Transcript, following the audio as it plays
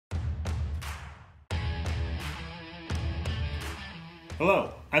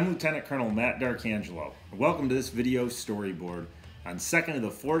Hello, I'm Lieutenant Colonel Matt D'Arcangelo, and welcome to this video storyboard on 2nd of the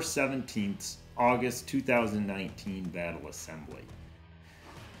 4/17th, August 2019 Battle Assembly.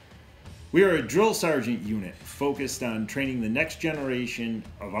 We are a drill sergeant unit focused on training the next generation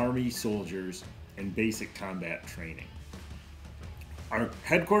of Army soldiers in basic combat training. Our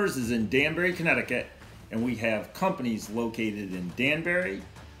headquarters is in Danbury, Connecticut, and we have companies located in Danbury,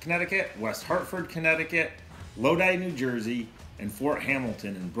 Connecticut, West Hartford, Connecticut, Lodi, New Jersey, and Fort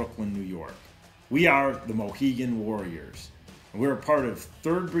Hamilton in Brooklyn, New York. We are the Mohegan Warriors, and we're a part of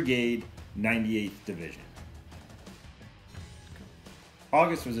 3rd Brigade, 98th Division.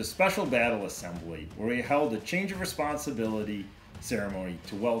 August was a special battle assembly where we held a change of responsibility ceremony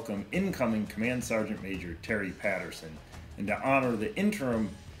to welcome incoming Command Sergeant Major Terry Patterson and to honor the interim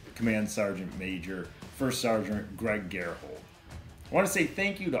Command Sergeant Major, First Sergeant Greg Gerhold. I want to say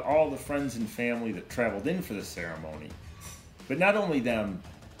thank you to all the friends and family that traveled in for the ceremony. But not only them,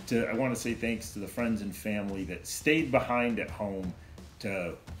 I want to say thanks to the friends and family that stayed behind at home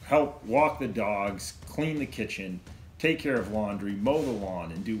to help walk the dogs, clean the kitchen, take care of laundry, mow the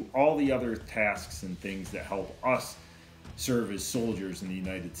lawn, and do all the other tasks and things that help us serve as soldiers in the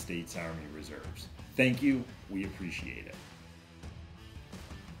United States Army Reserves. Thank you. We appreciate it.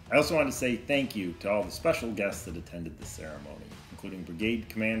 I also want to say thank you to all the special guests that attended the ceremony, including Brigade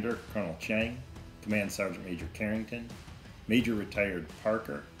Commander Colonel Chang, Command Sergeant Major Carrington, Major Retired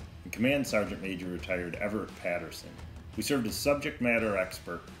Parker, and Command Sergeant Major Retired Everett Patterson, who served as subject matter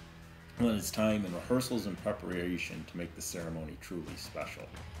expert on his time in rehearsals and preparation to make the ceremony truly special.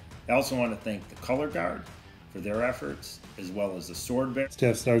 I also want to thank the Color Guard for their efforts, as well as the Sword Bearer,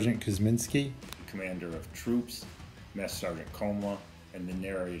 Staff Sergeant Kuzminski, the Commander of Troops, Master Sergeant Komla, and the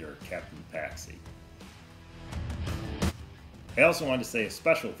narrator, Captain Paxi. I also want to say a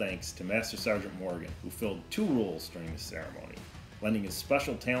special thanks to Master Sergeant Morgan, who filled 2 roles during the ceremony, lending his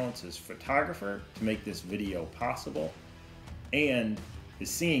special talents as photographer to make this video possible, and his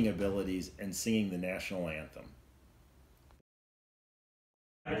singing abilities in singing the national anthem.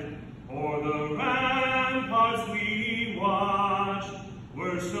 For the ramparts we watched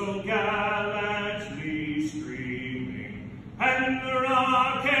were so gallantly streaming, and the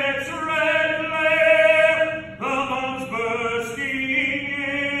rockets' red glare, the bombs bursting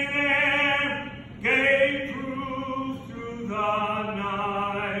in air, gave proof through the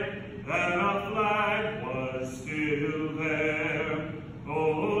night that our flag was still there.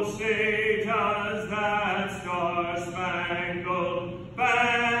 Oh, say does that star-spangled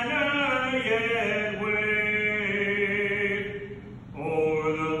banner yet wave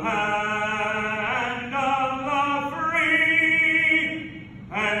o'er the land of the free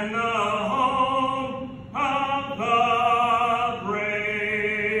and the home of the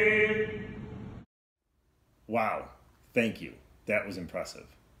brave. Wow, thank you. That was impressive.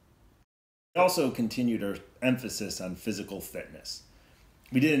 We also continued our emphasis on physical fitness.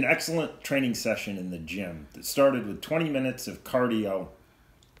 We did an excellent training session in the gym that started with 20 minutes of cardio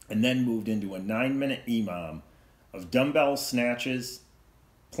and then moved into a 9-minute EMOM of dumbbell snatches,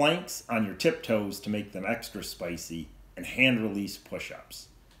 planks on your tiptoes to make them extra spicy, and hand release push-ups.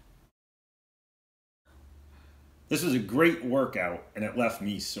 This was a great workout and it left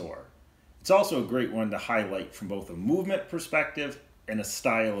me sore. It's also a great one to highlight from both a movement perspective and a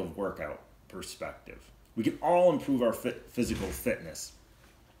style of workout perspective. We can all improve our physical fitness.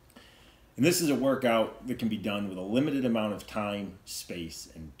 And this is a workout that can be done with a limited amount of time, space,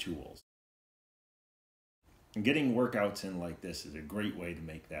 and tools. And getting workouts in like this is a great way to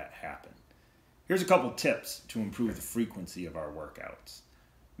make that happen. Here's a couple tips to improve the frequency of our workouts.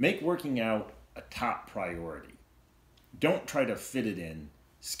 Make working out a top priority. Don't try to fit it in.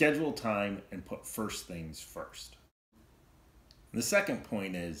 Schedule time and put first things first. And the second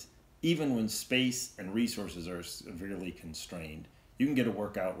point is, even when space and resources are severely constrained, you can get a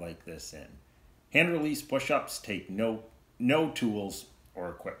workout like this in. Hand release push-ups take no tools or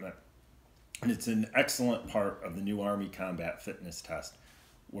equipment, and it's an excellent part of the new Army Combat Fitness Test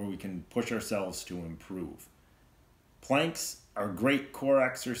where we can push ourselves to improve. Planks are a great core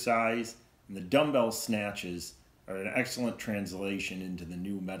exercise, and the dumbbell snatches are an excellent translation into the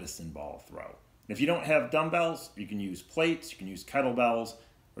new medicine ball throw. If you don't have dumbbells, you can use plates, you can use kettlebells,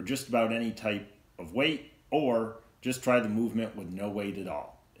 or just about any type of weight, or just try the movement with no weight at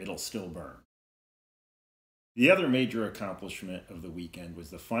all. It'll still burn. The other major accomplishment of the weekend was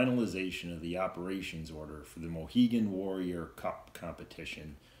the finalization of the operations order for the Mohegan Warrior Cup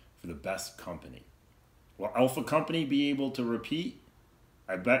competition for the best company. Will Alpha Company be able to repeat?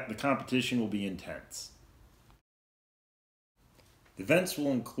 I bet the competition will be intense. Events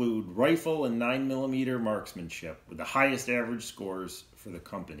will include rifle and 9mm marksmanship with the highest average scores for the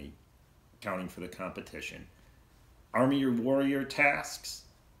company, accounting for the competition. Army warrior tasks,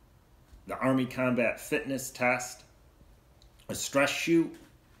 the Army Combat Fitness Test, a stress shoot,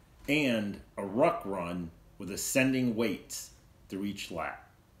 and a ruck run with ascending weights through each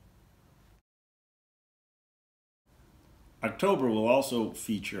lap. October will also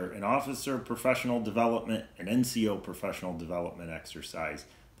feature an officer professional development and NCO professional development exercise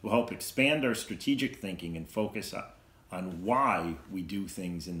that will help expand our strategic thinking and focus on why we do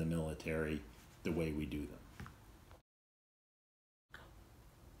things in the military the way we do them.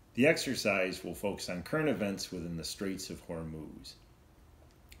 The exercise will focus on current events within the Straits of Hormuz.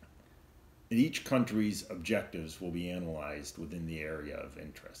 And each country's objectives will be analyzed within the area of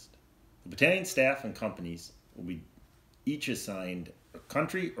interest. The battalion staff and companies will be each assigned a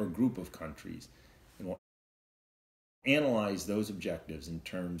country or group of countries and will analyze those objectives in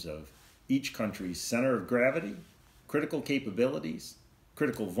terms of each country's center of gravity, critical capabilities,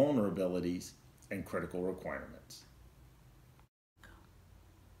 critical vulnerabilities, and critical requirements.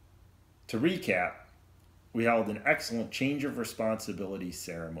 To recap, we held an excellent change of responsibility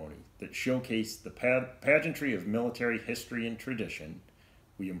ceremony that showcased the pageantry of military history and tradition.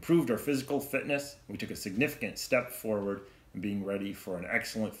 We improved our physical fitness. We took a significant step forward in being ready for an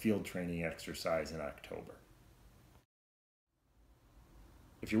excellent field training exercise in October.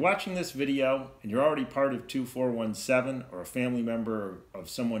 If you're watching this video and you're already part of 2417 or a family member of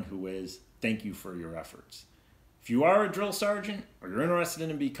someone who is, thank you for your efforts. If you are a drill sergeant or you're interested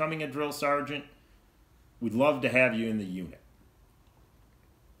in becoming a drill sergeant, we'd love to have you in the unit.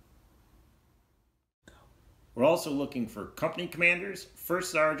 We're also looking for company commanders,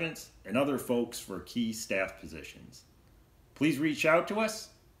 first sergeants, and other folks for key staff positions. Please reach out to us.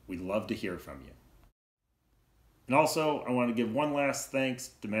 We'd love to hear from you. And also, I want to give one last thanks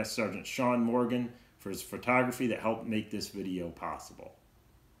to Master Sergeant Sean Morgan for his photography that helped make this video possible.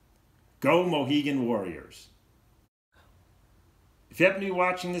 Go Mohegan Warriors! If you happen to be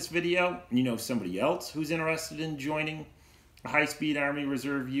watching this video and you know somebody else who's interested in joining a high-speed Army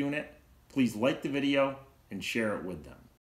Reserve unit, please like the video and share it with them.